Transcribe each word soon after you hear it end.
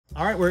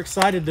All right, we're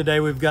excited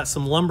today. We've got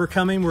some lumber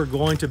coming. We're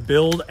going to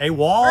build a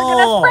wall.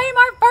 We're gonna frame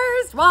our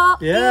first wall.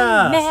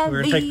 Yeah,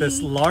 we're gonna take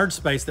this large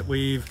space that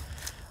we've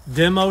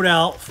demoed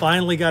out,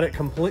 finally got it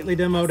completely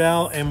demoed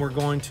out, and we're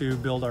going to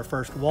build our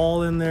first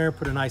wall in there,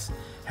 put a nice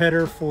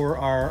header for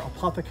our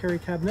apothecary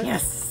cabinet.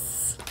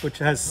 Yes. Which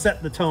has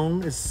set the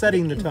tone, is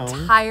setting the tone.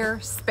 Entire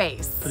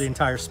space. For the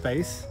entire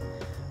space.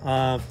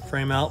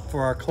 Frame out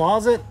for our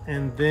closet,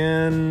 and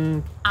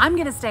then I'm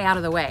gonna stay out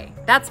of the way.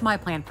 That's my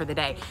plan for the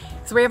day.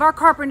 So we have our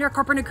Carpenter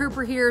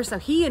Cooper here. So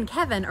he and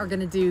Kevin are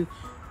gonna do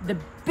the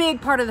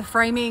big part of the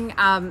framing.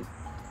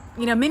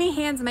 You know, many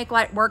hands make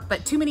light work,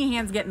 but too many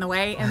hands get in the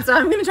way. And so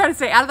I'm gonna try to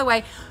stay out of the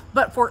way.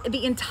 But for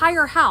the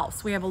entire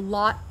house, we have a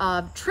lot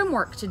of trim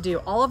work to do.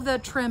 All of the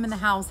trim in the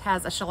house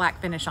has a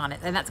shellac finish on it,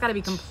 and that's gotta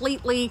be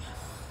completely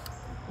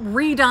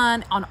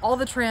redone on all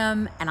the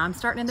trim, and I'm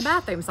starting in the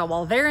bathroom. So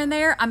while they're in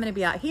there, I'm gonna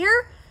be out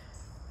here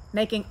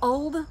making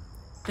old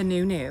the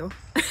new.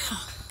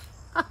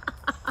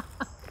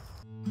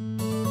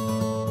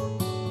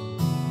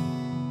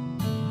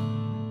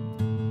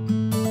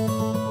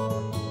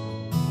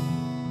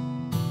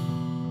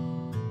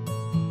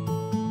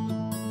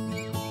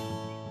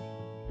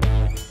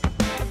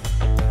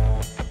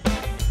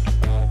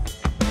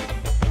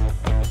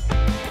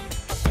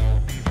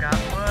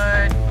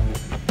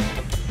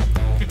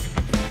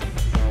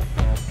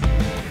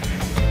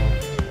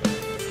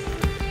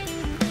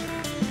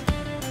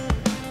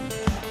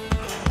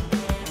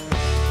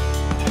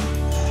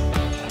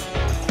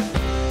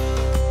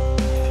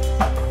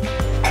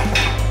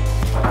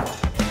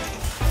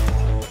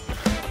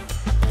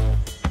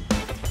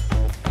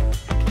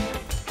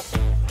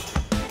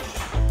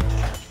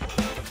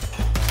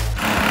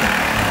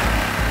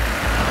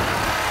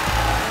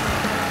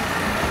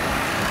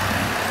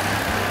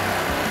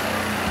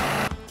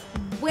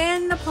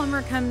 When the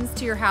plumber comes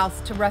to your house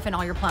to rough in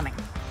all your plumbing,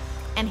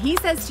 and he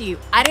says to you,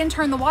 I didn't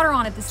turn the water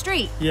on at the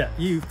street. yeah,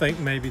 you think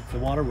maybe the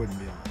water wouldn't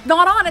be on.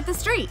 Not on at the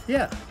street.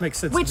 Yeah, makes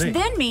sense Which to me.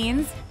 then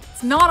means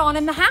it's not on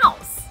in the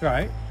house.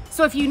 Right.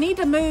 So if you need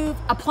to move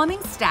a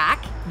plumbing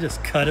stack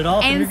Just cut it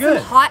off and and you're some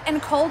good. hot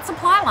and cold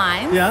supply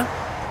lines, Yeah.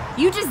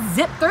 you just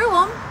zip through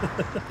them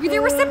with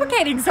your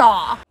reciprocating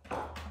saw.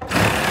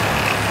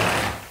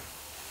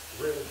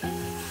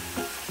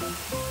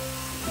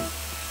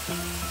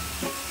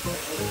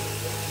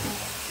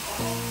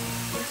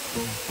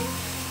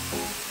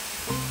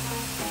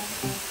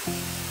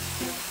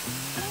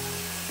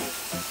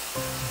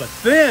 But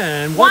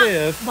then, what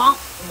if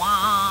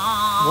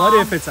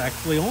it's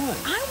actually on?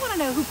 I want to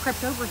know who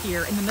crept over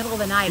here in the middle of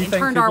the night You and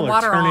think turned our people are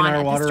water turning on.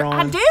 our water on?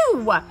 I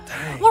do.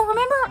 Dang. Well,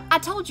 remember I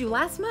told you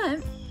last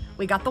month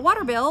we got the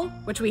water bill,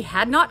 which we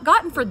had not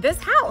gotten for this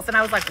house. And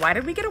I was like, why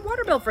did we get a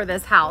water bill for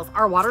this house?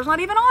 Our water's not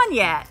even on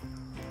yet.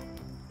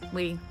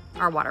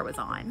 Our water was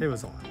on. It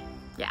was on.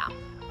 Yeah.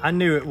 I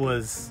knew it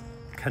was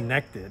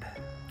connected,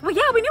 Well,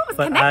 yeah, we knew it was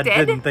but connected.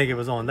 I didn't think it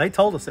was on. They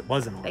told us it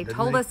wasn't on. They didn't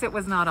told us it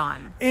was not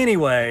on.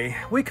 Anyway,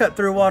 we cut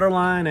through a water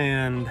line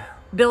and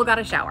Bill got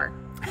a shower.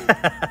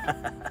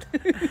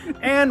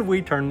 and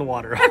we turned the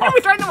water And then off.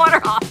 we turned the water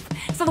off.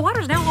 So the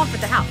water's now off at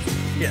the house.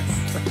 Yes.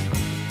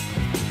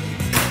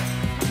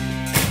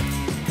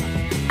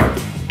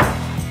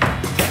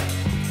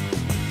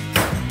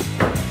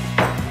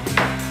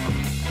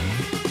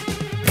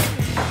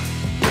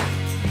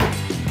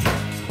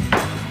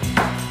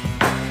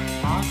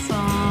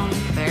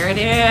 Awesome. There it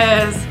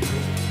is.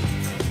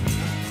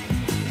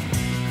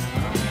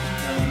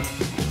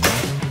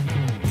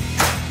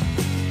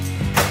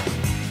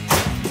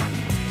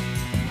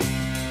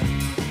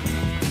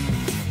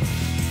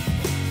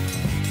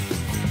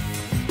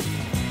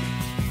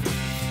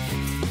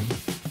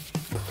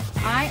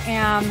 I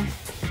am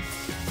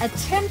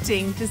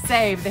attempting to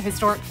save the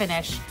historic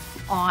finish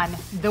on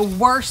the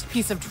worst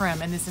piece of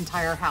trim in this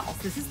entire house.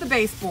 This is the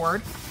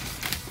baseboard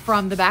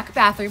from the back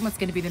bathroom, what's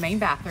going to be the main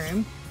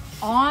bathroom,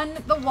 on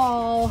the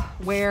wall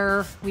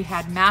where we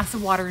had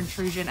massive water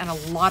intrusion and a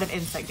lot of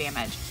insect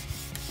damage.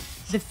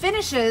 The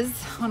finishes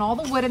on all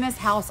the wood in this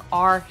house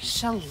are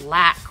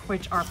shellac,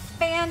 which are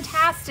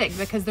fantastic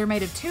because they're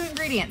made of two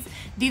ingredients,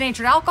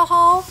 denatured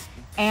alcohol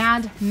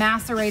and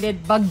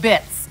macerated bug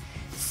bits.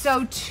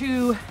 So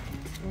to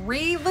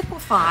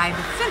re-liquefy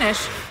the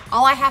finish,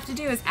 all I have to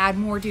do is add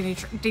more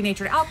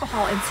denatured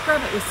alcohol and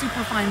scrub it with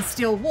superfine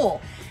steel wool.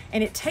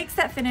 And it takes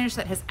that finish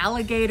that has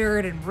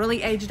alligatored and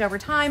really aged over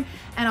time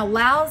and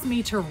allows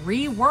me to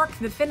rework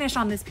the finish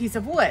on this piece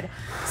of wood.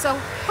 So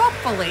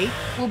hopefully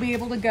we'll be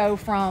able to go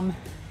from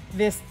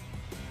this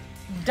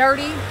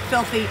dirty,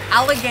 filthy,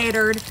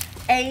 alligatored,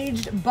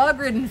 aged,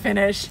 bug-ridden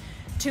finish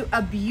to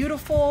a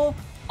beautiful,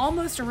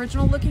 almost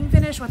original looking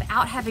finish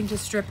without having to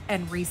strip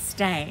and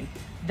restain.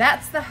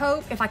 That's the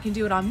hope. If I can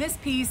do it on this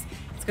piece,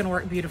 it's gonna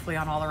work beautifully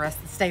on all the rest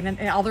of the stain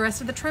and all the rest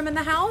of the trim in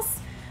the house.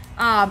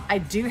 I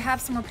do have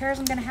some repairs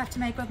I'm gonna have to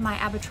make with my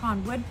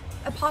Abitron wood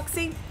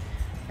epoxy,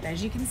 but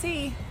as you can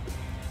see,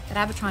 that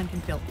Abitron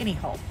can fill any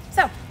hole.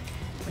 So,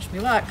 wish me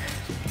luck.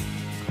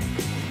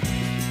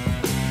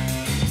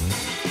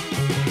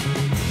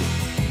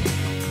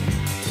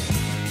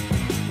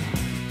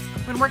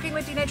 When working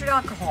with denatured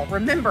alcohol,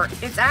 remember,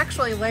 it's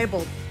actually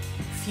labeled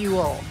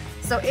fuel.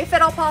 So if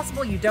at all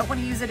possible, you don't want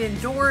to use it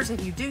indoors.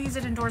 If you do use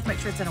it indoors, make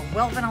sure it's in a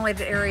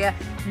well-ventilated area.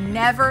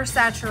 Never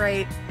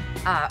saturate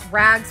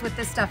rags with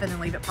this stuff and then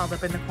leave it piled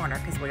up in the corner,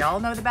 because we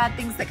all know the bad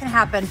things that can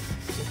happen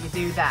if you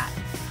do that.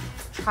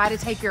 Try to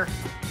take your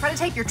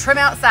trim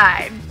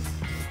outside.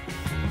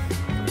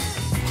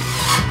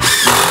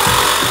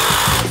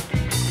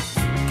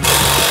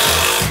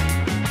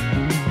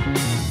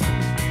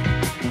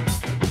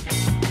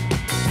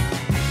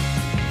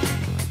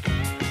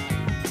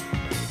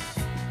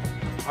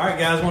 All right,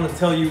 guys, I want to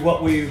tell you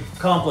what we've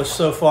accomplished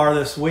so far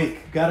this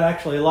week. Got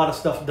actually a lot of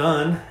stuff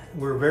done.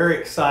 We're very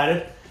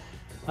excited.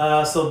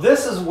 So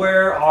this is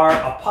where our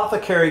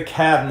apothecary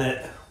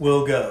cabinet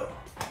will go.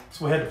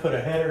 So we had to put a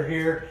header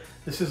here.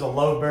 This is a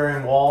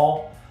load-bearing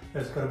wall.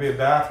 There's going to be a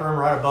bathroom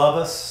right above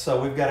us,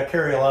 so we've got to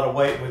carry a lot of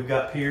weight. We've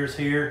got Piers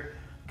here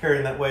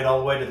carrying that weight all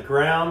the way to the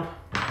ground.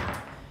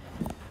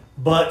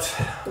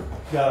 But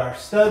got our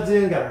studs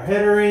in, got our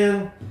header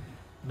in.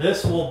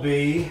 This will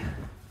be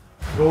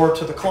door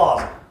to the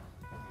closet.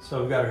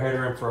 So we've got our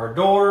header in for our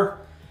door.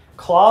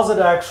 Closet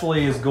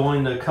actually is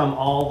going to come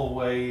all the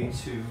way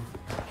to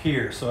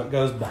here. So it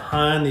goes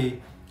behind the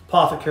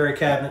apothecary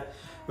cabinet,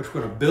 which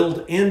we're going to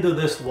build into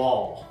this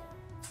wall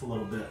a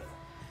little bit.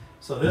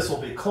 So this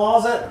will be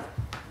closet.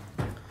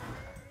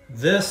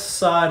 This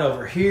side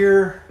over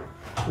here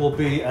will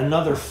be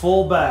another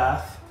full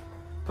bath,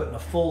 putting a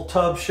full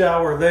tub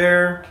shower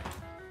there,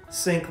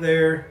 sink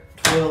there,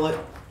 toilet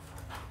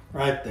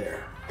right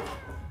there.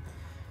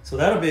 So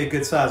that'll be a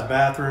good sized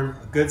bathroom,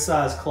 a good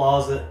sized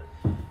closet,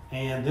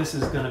 and this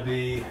is going to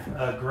be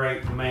a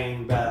great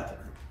main bathroom.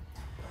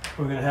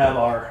 We're going to have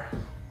our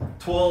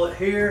toilet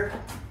here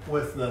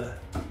with the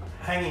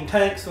hanging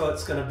tank, so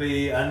it's going to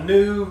be a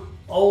new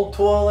old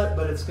toilet,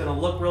 but it's going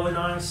to look really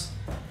nice.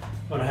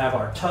 We're going to have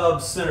our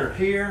tub centered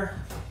here,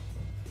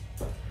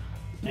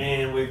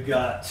 and we've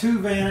got two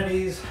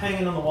vanities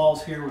hanging on the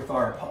walls here with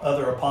our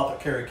other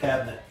apothecary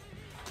cabinet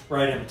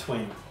right in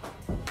between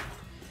them.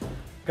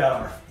 Got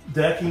our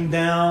decking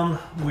down.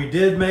 We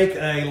did make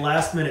a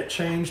last minute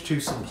change to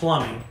some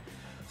plumbing.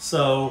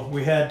 So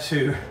we had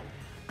to,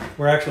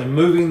 we're actually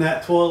moving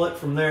that toilet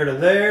from there to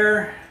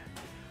there.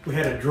 We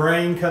had a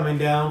drain coming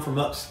down from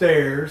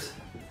upstairs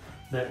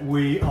that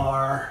we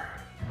had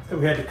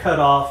to cut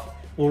off.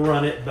 We'll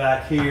run it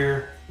back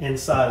here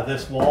inside of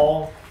this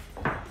wall.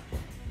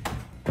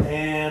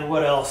 And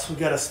what else? We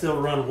got to still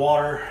run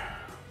water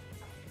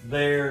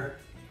there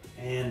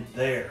and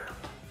there.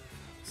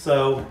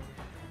 So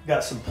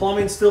got some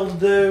plumbing still to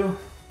do.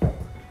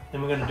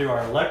 Then we're going to do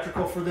our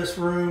electrical for this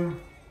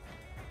room.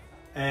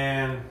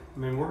 And I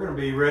mean, we're going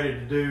to be ready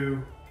to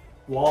do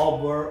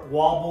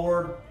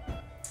wallboard,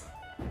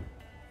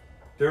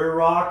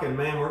 Durarock, and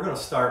man, we're going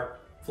to start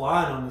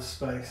flying on this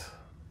space.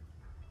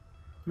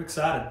 I'm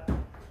excited.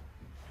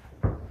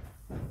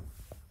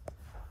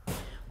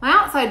 My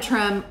outside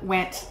trim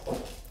went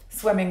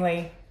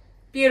swimmingly,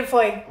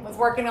 beautifully. Was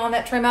working on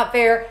that trim out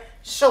there.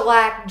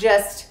 Shellac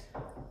just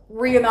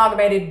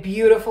re-amalgamated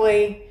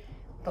beautifully.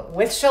 But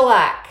with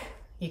shellac,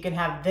 you can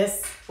have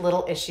this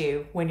little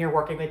issue when you're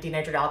working with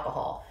denatured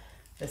alcohol.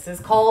 This is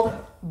called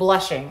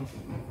blushing.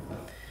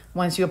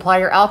 Once you apply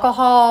your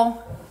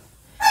alcohol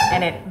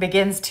and it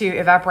begins to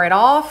evaporate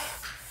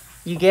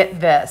off, you get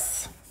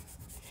this.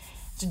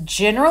 It's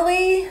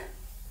generally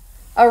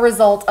a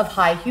result of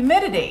high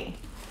humidity.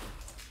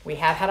 We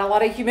have had a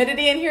lot of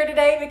humidity in here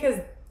today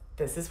because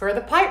this is where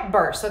the pipe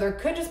burst. So there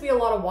could just be a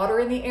lot of water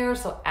in the air.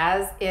 So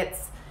as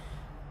it's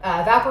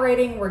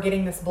evaporating, we're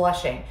getting this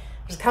blushing.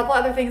 There's a couple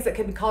other things that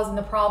could be causing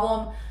the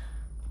problem.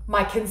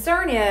 My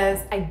concern is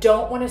I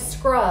don't want to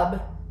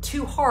scrub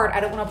too hard.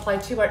 I don't want to apply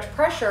too much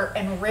pressure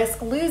and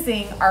risk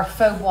losing our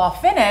faux bois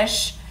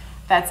finish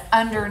that's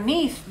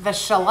underneath the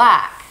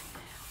shellac.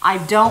 I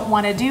don't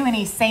want to do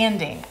any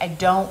sanding. I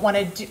don't want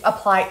to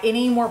apply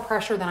any more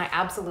pressure than I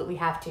absolutely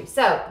have to.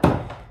 So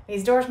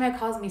these doors may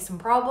cause me some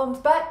problems,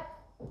 but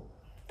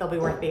they'll be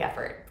worth the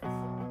effort.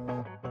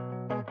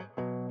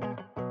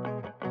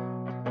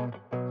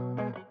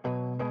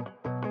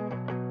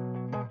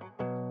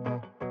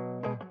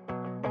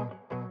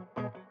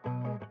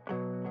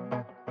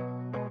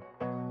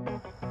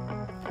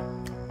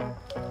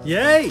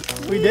 Yay!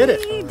 We did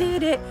it. We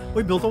did it.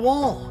 We built a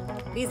wall.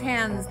 These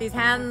hands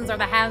are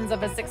the hands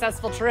of a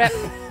successful trip.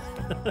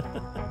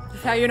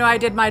 That's how you know I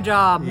did my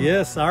job.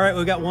 Yes, all right,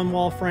 we got one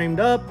wall framed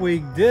up. We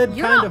did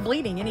You're kind not of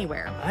bleeding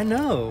anywhere. I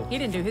know. He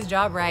didn't do his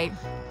job right.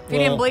 If he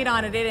Well, didn't bleed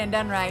on it, it ain't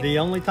done right. The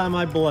only time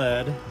I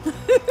bled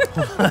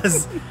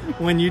was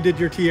when you did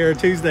your Tiara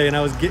Tuesday and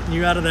I was getting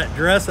you out of that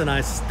dress and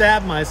I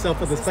stabbed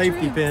myself with a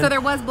safety pin. So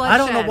there was bloodshed. I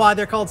don't know why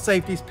they're called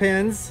safety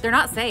pins. They're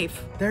not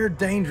safe. They're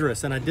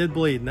dangerous, and I did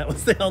bleed, and that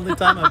was the only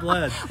time I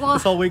bled Well,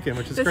 this whole weekend,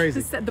 which is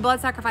crazy. The blood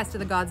sacrifice to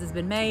the gods has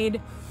been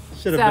made.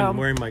 Should have been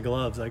wearing my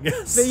gloves, I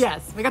guess. But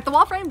yes, we got the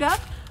wall framed up.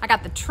 I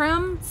got the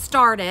trim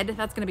started.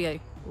 That's going to be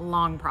a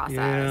long process.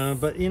 Yeah,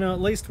 but you know,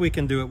 at least we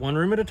can do it one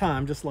room at a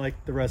time, just like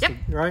the rest of,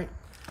 right?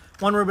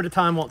 one room at a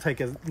time won't take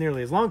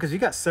nearly as long because you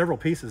got several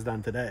pieces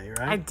done today,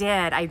 right? I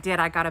did.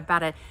 I got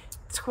about a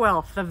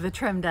 1/12 of the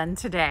trim done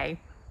today.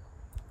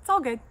 It's all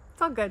good.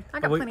 It's all good. I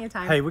got plenty of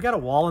time. Hey, we got a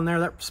wall in there.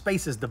 That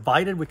space is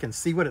divided. We can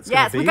see what it's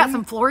going to be. Yes, we got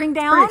some flooring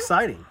down. Pretty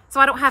exciting. So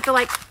I don't have to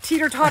like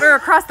teeter-totter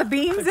across the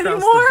beams anymore.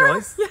 The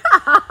joist.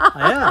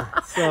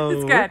 Yeah. So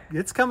it's good.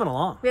 It's coming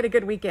along. We had a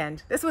good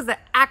weekend. This was the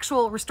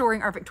actual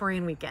restoring our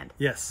Victorian weekend.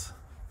 Yes.